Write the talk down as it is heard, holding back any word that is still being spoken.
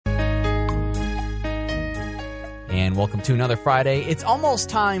and welcome to another Friday. It's almost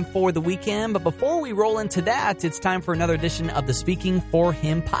time for the weekend, but before we roll into that, it's time for another edition of the Speaking for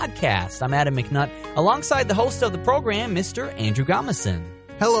Him podcast. I'm Adam McNutt, alongside the host of the program, Mr. Andrew Gomison.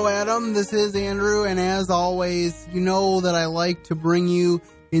 Hello, Adam. This is Andrew, and as always, you know that I like to bring you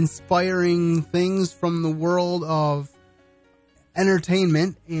inspiring things from the world of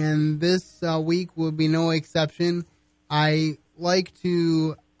entertainment, and this week will be no exception. I like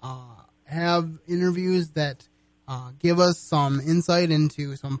to have interviews that give us some insight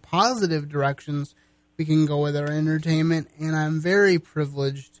into some positive directions we can go with our entertainment, and I'm very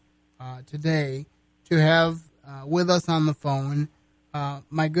privileged today to have with us on the phone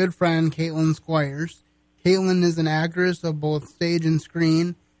my good friend Katie Squires. Caitlin is an actress of both stage and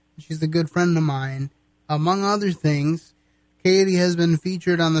screen. She's a good friend of mine. Among other things, Katie has been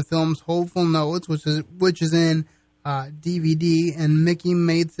featured on the films Hopeful Notes, which is in DVD, and Mickey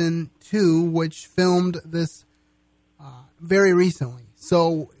Mason 2, which filmed this very recently.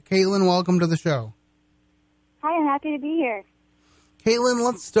 So, Caitlin, welcome to the show. Hi, I'm happy to be here. Caitlin,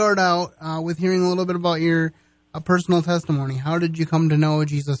 let's start out with hearing a little bit about your personal testimony. How did you come to know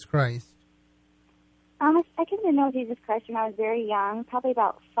Jesus Christ? I came to know Jesus Christ when I was very young, probably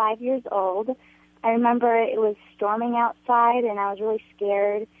about 5 years old. I remember it was storming outside, and I was really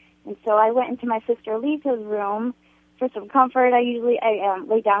scared. And so I went into my sister Lisa's room for some comfort. I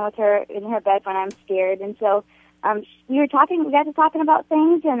lay down with her in her bed when I'm scared. And so we got to talking about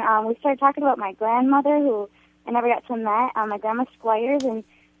things, and we started talking about my grandmother, who I never got to meet, my grandma Squires, and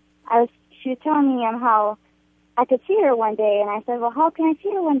she was telling me how I could see her one day, and I said, well, how can I see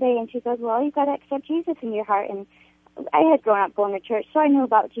her one day? And she goes, well, you've got to accept Jesus in your heart. And I had grown up going to church, so I knew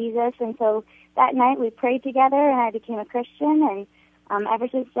about Jesus, and so that night we prayed together, and I became a Christian, and ever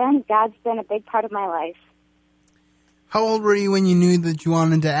since then, God's been a big part of my life. How old were you when you knew that you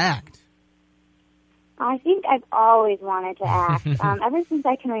wanted to act? I think I've always wanted to act, ever since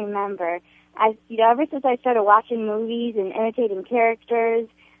I can remember. Ever since I started watching movies and imitating characters,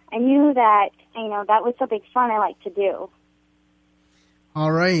 I knew that, that was something fun I liked to do.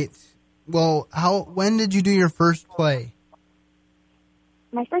 All right. Well, when did you do your first play?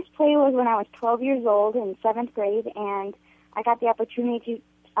 My first play was when I was 12 years old in 7th grade, and I got the opportunity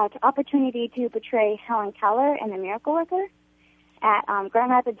to portray Helen Keller in The Miracle Worker at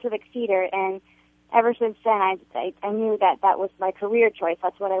Grand Rapids Civic Theater, and ever since then I knew that was my career choice.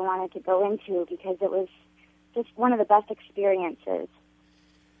 That's what I wanted to go into because it was just one of the best experiences.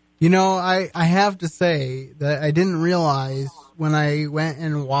 I have to say that I didn't realize when I went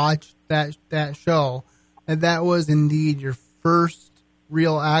and watched that show that was indeed your first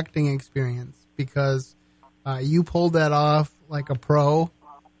real acting experience, because you pulled that off like a pro,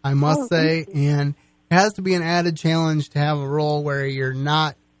 I must say, and it has to be an added challenge to have a role where you're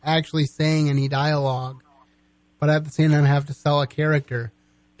not actually saying any dialogue, but at the same time have to sell a character.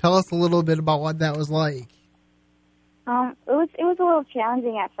 Tell us a little bit about what that was like. It was a little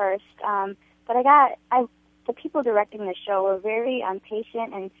challenging at first, but the people directing the show were very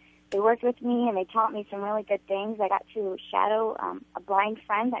patient, and they worked with me, and they taught me some really good things. I got to shadow a blind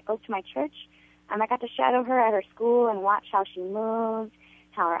friend that goes to my church. I got to shadow her at her school and watch how she moved,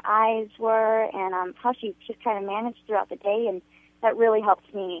 how her eyes were, and how she just kind of managed throughout the day, and that really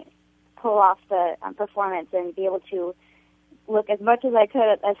helped me pull off the performance and be able to look as much as I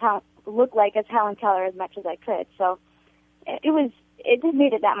could look like as Helen Keller as much as I could. So it just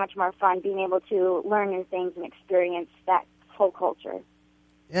made it that much more fun being able to learn new things and experience that whole culture.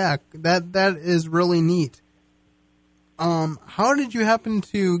 Yeah, that is really neat. How did you happen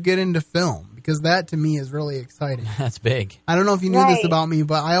to get into film? Because that to me is really exciting. That's big. I don't know if you knew this about me,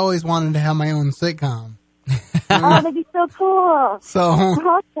 but I always wanted to have my own sitcom. Oh, that'd be so cool. So,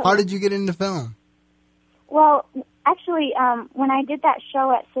 awesome. How did you get into film? Well, actually, when I did that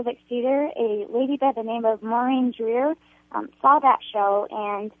show at Civic Theater, a lady by the name of Maureen Dreer saw that show,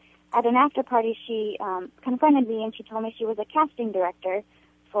 and at an after party, she confronted me, and she told me she was a casting director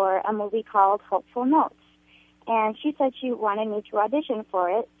for a movie called Hopeful Notes. And she said she wanted me to audition for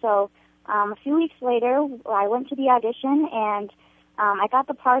it. So a few weeks later, I went to the audition, and I got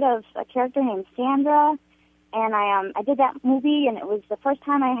the part of a character named Sandra, and I did that movie, and it was the first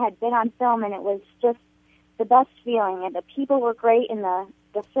time I had been on film, and it was just the best feeling. And the people were great, and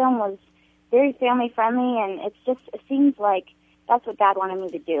the film was very family friendly, and it seems like that's what God wanted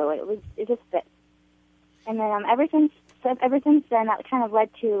me to do. It just fit. And then ever since then, that kind of led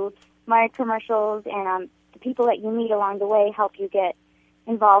to my commercials, and the people that you meet along the way help you get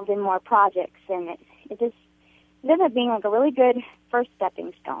involved in more projects, and it ended up being like a really good first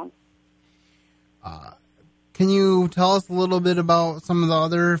stepping stone. Can you tell us a little bit about some of the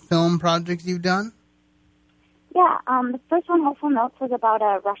other film projects you've done? Yeah, the first one, Hopeful Notes, was about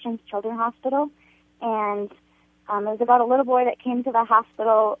a Russian children's hospital, and it was about a little boy that came to the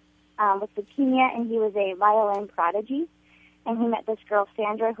hospital with leukemia, and he was a violin prodigy, and he met this girl,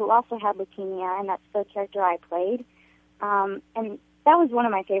 Sandra, who also had leukemia, and that's the character I played. And that was one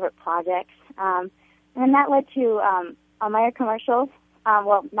of my favorite projects. And then that led to Meyer commercials.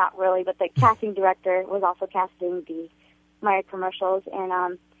 Well, not really, but the casting director was also casting the Meyer commercials,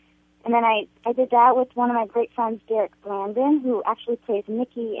 and then I did that with one of my great friends, Derek Blandon, who actually plays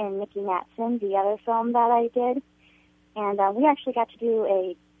Mickey in Mickey Matson, the other film that I did. And we actually got to do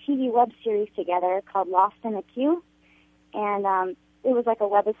a TV web series together called Lost in the Queue. And it was like a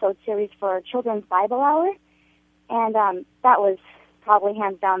webisode series for Children's Bible Hour. And that was probably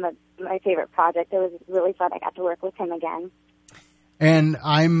hands down my favorite project. It was really fun. I got to work with him again. And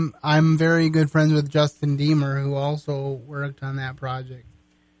I'm very good friends with Justin Deemer, who also worked on that project.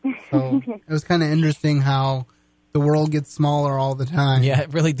 So it was kind of interesting how the world gets smaller all the time. Yeah,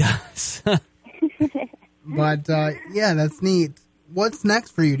 it really does. But, yeah, that's neat. What's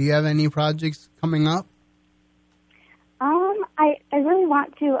next for you? Do you have any projects coming up? I really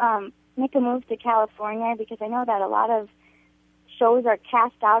want to make a move to California because I know that a lot of shows are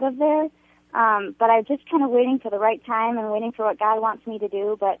cast out of there. But I'm just kind of waiting for the right time and waiting for what God wants me to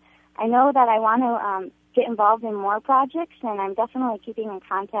do. But I know that I want to get involved in more projects, and I'm definitely keeping in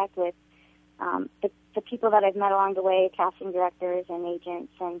contact with the people that I've met along the way, casting directors and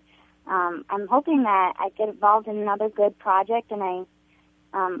agents. And I'm hoping that I get involved in another good project, and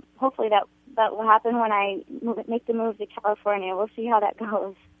I hopefully that will happen when I make the move to California. We'll see how that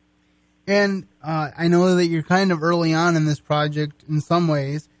goes. And I know that you're kind of early on in this project in some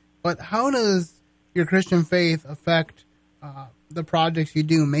ways, but how does your Christian faith affect the projects you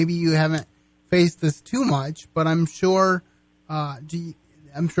do? Maybe you haven't faced this too much, but I'm sure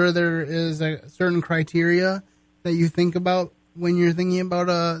I'm sure there is a certain criteria that you think about when you're thinking about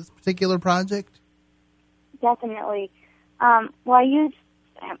a particular project. Definitely. Well, I use,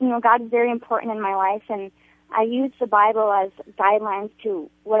 God is very important in my life, and I use the Bible as guidelines to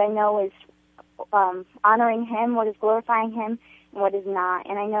what I know is honoring Him, what is glorifying Him, and what is not.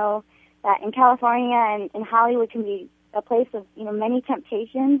 And I know that in California and in Hollywood can be a place of many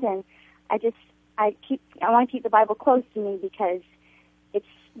temptations, and I want to keep the Bible close to me because it's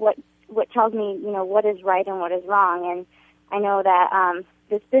what tells me what is right and what is wrong. And I know that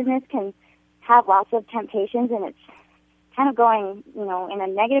this business can have lots of temptations, and it's kind of going in a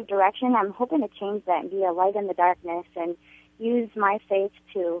negative direction. I'm hoping to change that and be a light in the darkness and use my faith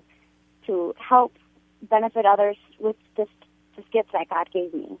to help benefit others with this gift that God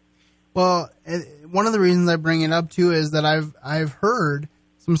gave me. Well, one of the reasons I bring it up too is that I've heard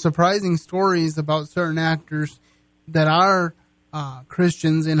some surprising stories about certain actors that are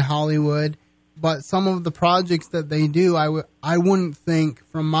Christians in Hollywood, but some of the projects that they do, I wouldn't think,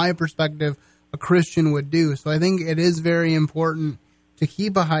 from my perspective, a Christian would do. So I think it is very important to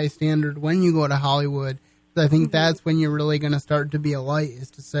keep a high standard when you go to Hollywood. I think that's when you're really going to start to be a light,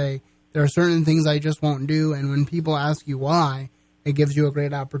 is to say, there are certain things I just won't do, and when people ask you why, it gives you a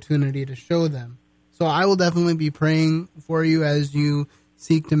great opportunity to show them. So I will definitely be praying for you as you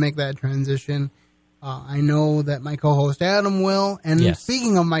seek to make that transition. I know that my co-host Adam will. And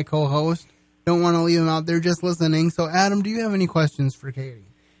Speaking of my co-host, don't want to leave him out there just listening. So Adam, do you have any questions for Katie?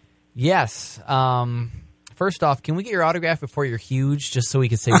 Yes. First off, can we get your autograph before you're huge, just so we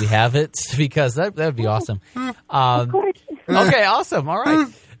can say we have it? Because that would be awesome. Of course. Okay, awesome. All right.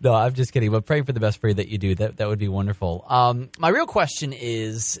 No, I'm just kidding. But praying for the best for you that you do. That would be wonderful. My real question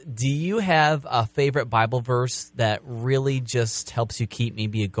is, do you have a favorite Bible verse that really just helps you keep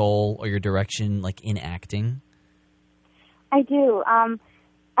maybe a goal or your direction, like in acting? I do.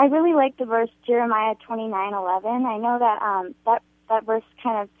 I really like the verse Jeremiah 29:11. I know that that verse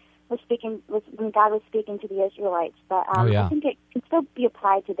kind of was when God was speaking to the Israelites, but I think it can still be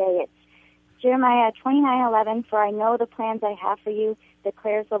applied today. It's Jeremiah 29:11. For I know the plans I have for you,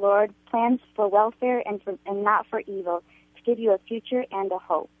 declares the Lord, plans for welfare and not for evil, to give you a future and a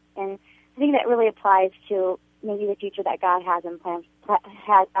hope. And I think that really applies to maybe the future that God has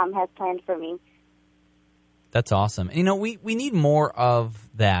planned for me. That's awesome. We need more of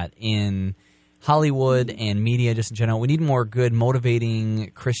that in Hollywood and media just in general. We need more good,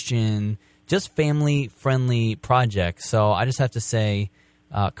 motivating, Christian, just family-friendly projects. So I just have to say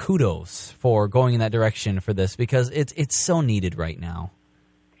kudos for going in that direction for this, because it's so needed right now.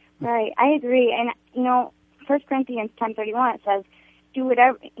 Right, I agree. And 1 Corinthians 10:31, it says, "Do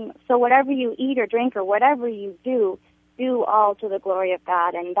whatever. So whatever you eat or drink or whatever you do all to the glory of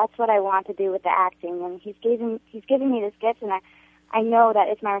God." And that's what I want to do with the acting. And He's given me this gift, and I know that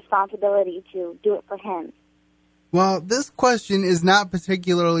it's my responsibility to do it for Him. Well, this question is not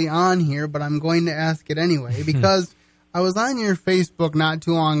particularly on here, but I'm going to ask it anyway because I was on your Facebook not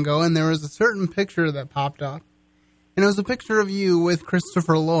too long ago, and there was a certain picture that popped up, and it was a picture of you with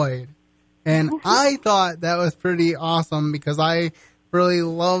Christopher Lloyd, and I thought that was pretty awesome because I really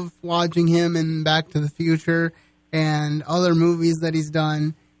love watching him in Back to the Future and other movies that he's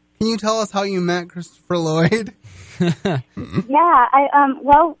done. Can you tell us how you met Christopher Lloyd?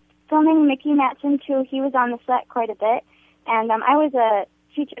 Well, filming Mickey Matson 2, he was on the set quite a bit, and I was a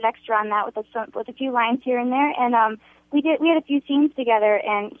featured extra on that with a few lines here and there, and we had a few scenes together,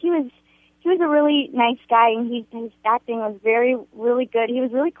 and he was a really nice guy, and his acting was really good. He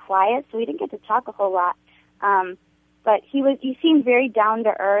was really quiet, so we didn't get to talk a whole lot. But he seemed very down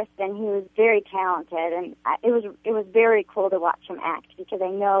to earth, and he was very talented, and it was very cool to watch him act because I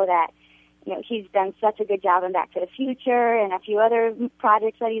know that he's done such a good job in Back to the Future and a few other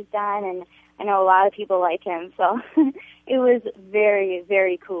projects that he's done, and I know a lot of people like him, so it was very,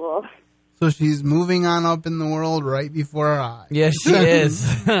 very cool. So she's moving on up in the world right before our eyes. Yes, she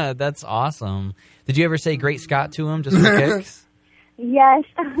is. That's awesome. Did you ever say Great Scott to him just for kicks? Yes,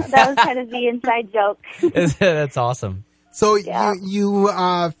 that was kind of the inside joke. That's awesome. So yeah. you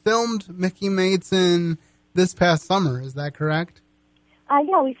filmed Mickey Matson this past summer, is that correct?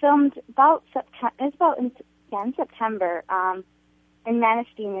 Yeah, we filmed about in September in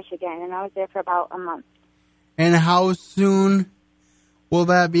Manistee, Michigan, and I was there for about a month. And how soon will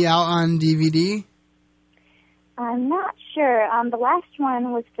that be out on DVD? I'm not sure. The last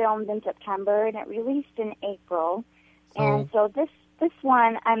one was filmed in September, and it released in April. And so this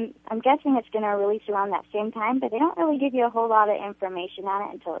one, I'm guessing it's going to release around that same time, but they don't really give you a whole lot of information on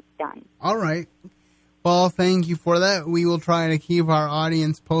it until it's done. All right. Well, thank you for that. We will try to keep our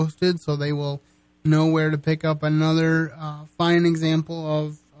audience posted so they will know where to pick up another fine example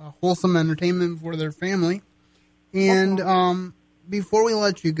of wholesome entertainment for their family. And before we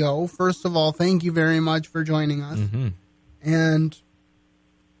let you go, first of all, thank you very much for joining us. Mm-hmm. And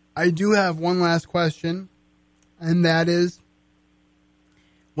I do have one last question, and that is,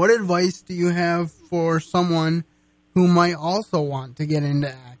 what advice do you have for someone who might also want to get into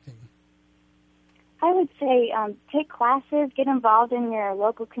acting? I would say take classes, get involved in your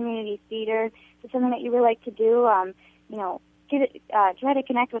local community theater. If it's something that you really like to do, try to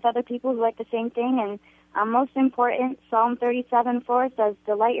connect with other people who like the same thing. And most important, Psalm 37:4 says,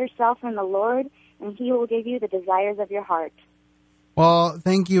 "Delight yourself in the Lord, and He will give you the desires of your heart." Well,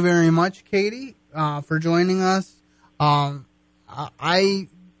 thank you very much, Katie, for joining us. I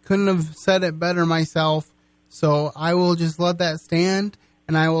couldn't have said it better myself, so I will just let that stand.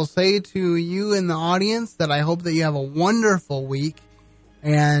 And I will say to you in the audience that I hope that you have a wonderful week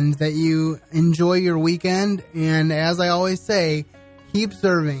and that you enjoy your weekend. And as I always say, keep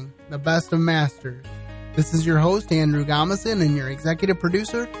serving the best of masters. This is your host, Andrew Gomison, and your executive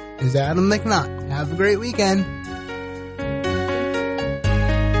producer is Adam McNutt. Have a great weekend.